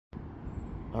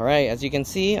Alright, as you can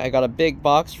see, I got a big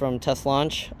box from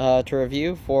Teslaunch to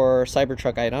review for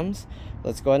Cybertruck items.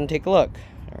 Let's go ahead and take a look.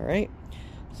 Alright,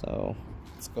 so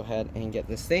let's go ahead and get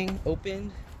this thing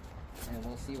opened and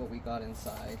we'll see what we got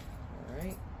inside.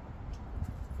 Alright,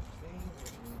 okay,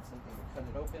 we need something to cut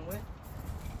it open with.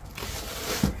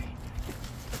 Alright, so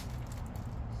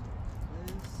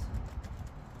this.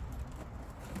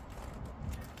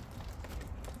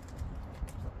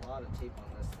 There's a lot of tape on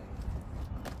this thing.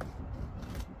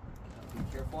 Be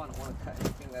careful, I don't want to cut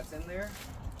anything that's in there.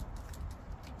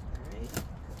 Alright,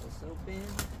 cut this open.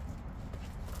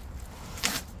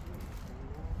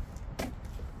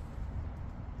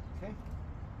 Okay,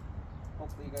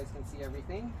 hopefully you guys can see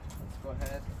everything. Let's go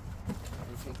ahead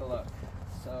and take a look.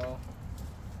 So,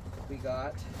 we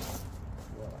got,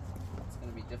 well, it's going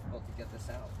to be difficult to get this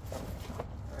out.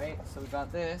 Alright, so we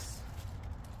got this.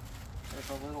 There's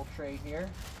a little tray here.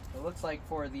 It looks like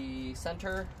for the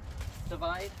center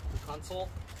divide, the console,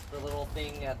 the little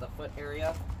thing at the foot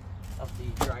area of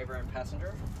the driver and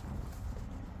passenger.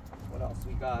 What else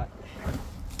we got?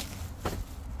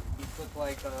 These look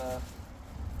like the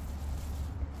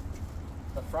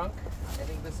frunk. I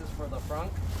think this is for the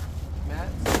frunk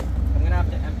mats. I'm gonna have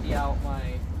to empty out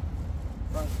my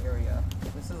frunk area.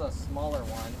 This is a smaller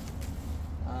one.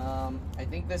 I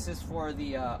think this is for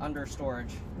the under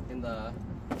storage in the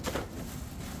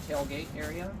tailgate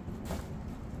area.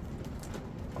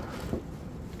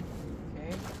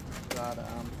 Got,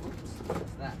 oops,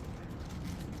 what's that?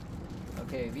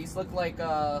 Okay, these look like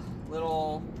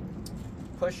little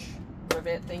push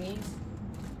rivet thingies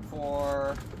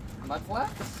for mud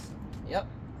flaps. Yep,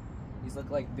 these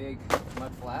look like big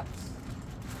mud flaps.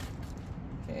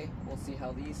 Okay, we'll see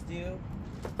how these do.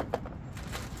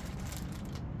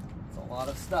 It's a lot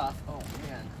of stuff. Oh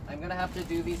man, I'm gonna have to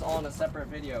do these all in a separate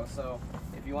video, so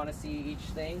if you want to see each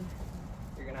thing,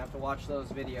 you're gonna have to watch those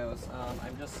videos.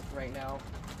 I'm just right now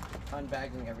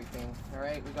unbagging everything.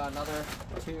 Alright, we got another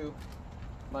 2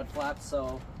 mud flaps,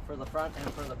 so for the front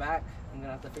and for the back, I'm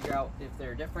gonna have to figure out if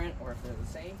they're different or if they're the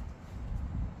same.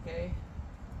 Okay,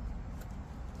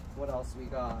 what else we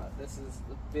got? This is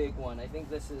the big one. I think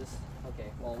this is, okay,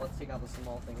 well, let's take out the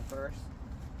small thing first.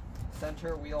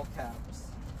 Center wheel caps.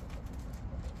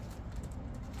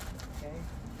 Okay,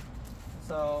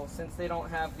 so since they don't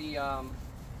have the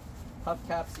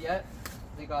hubcaps yet,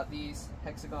 they got these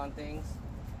hexagon things.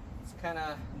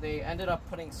 They ended up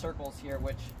putting circles here,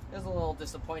 which is a little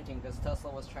disappointing because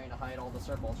Tesla was trying to hide all the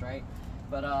circles, right?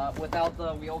 But without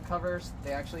the wheel covers,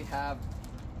 they actually have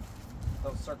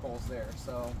those circles there.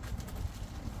 So,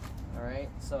 all right,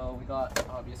 so we got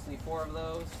obviously 4 of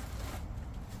those.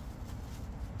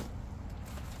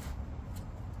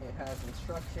 It has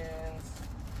instructions,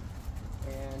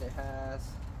 and it has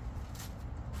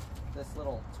this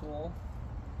little tool.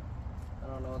 I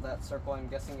don't know, that circle I'm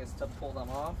guessing is to pull them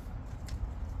off.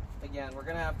 Again, we're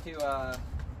gonna have to,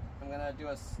 I'm gonna do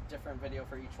a different video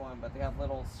for each one, but they have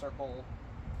little circle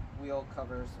wheel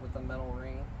covers with a metal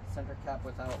ring, center cap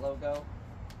without logo.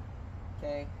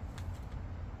 Okay,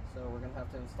 so we're gonna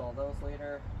have to install those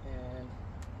later, and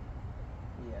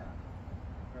yeah,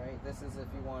 right, this is if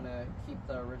you want to keep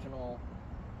the original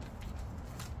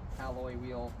alloy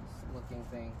wheel looking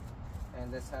thing,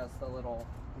 and this has the little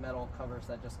metal covers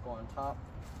that just go on top.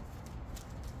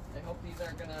 I hope these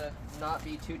are gonna not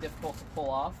be too difficult to pull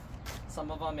off.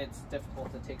 Some of them it's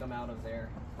difficult to take them out of there.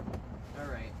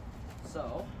 Alright,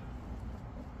 so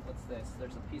what's this?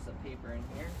 There's a piece of paper in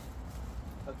here.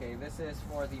 Okay, this is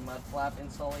for the mud flap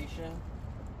installation.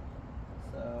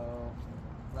 So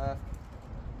left,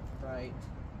 right.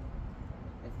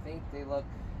 I think they look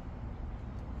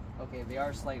okay, they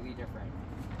are slightly different.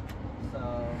 So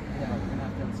yeah, we're gonna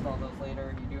have to install those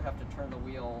later. You do have to turn the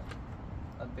wheel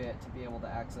a bit to be able to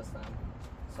access them.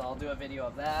 So I'll do a video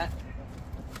of that.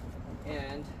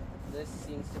 And this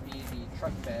seems to be the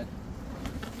truck bed.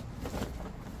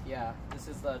 Yeah, this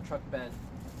is the truck bed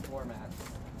floor mats.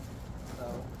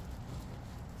 So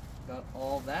got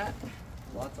all that.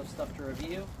 Lots of stuff to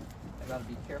review. I gotta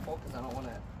be careful because I don't want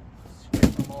to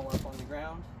scrape them all up on the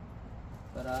ground.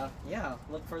 But yeah,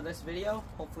 look for this video.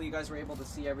 Hopefully you guys were able to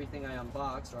see everything I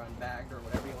unboxed or unbagged or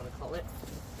whatever you want to call it.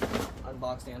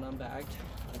 Unboxed and unbagged.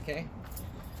 Okay,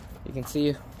 you can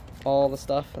see all the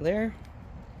stuff there.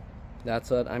 That's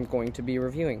what I'm going to be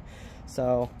reviewing.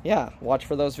 So yeah, watch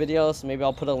for those videos. Maybe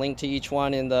I'll put a link to each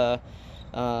one in the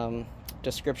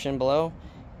description below,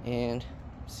 and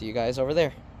see you guys over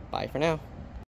there. Bye for now.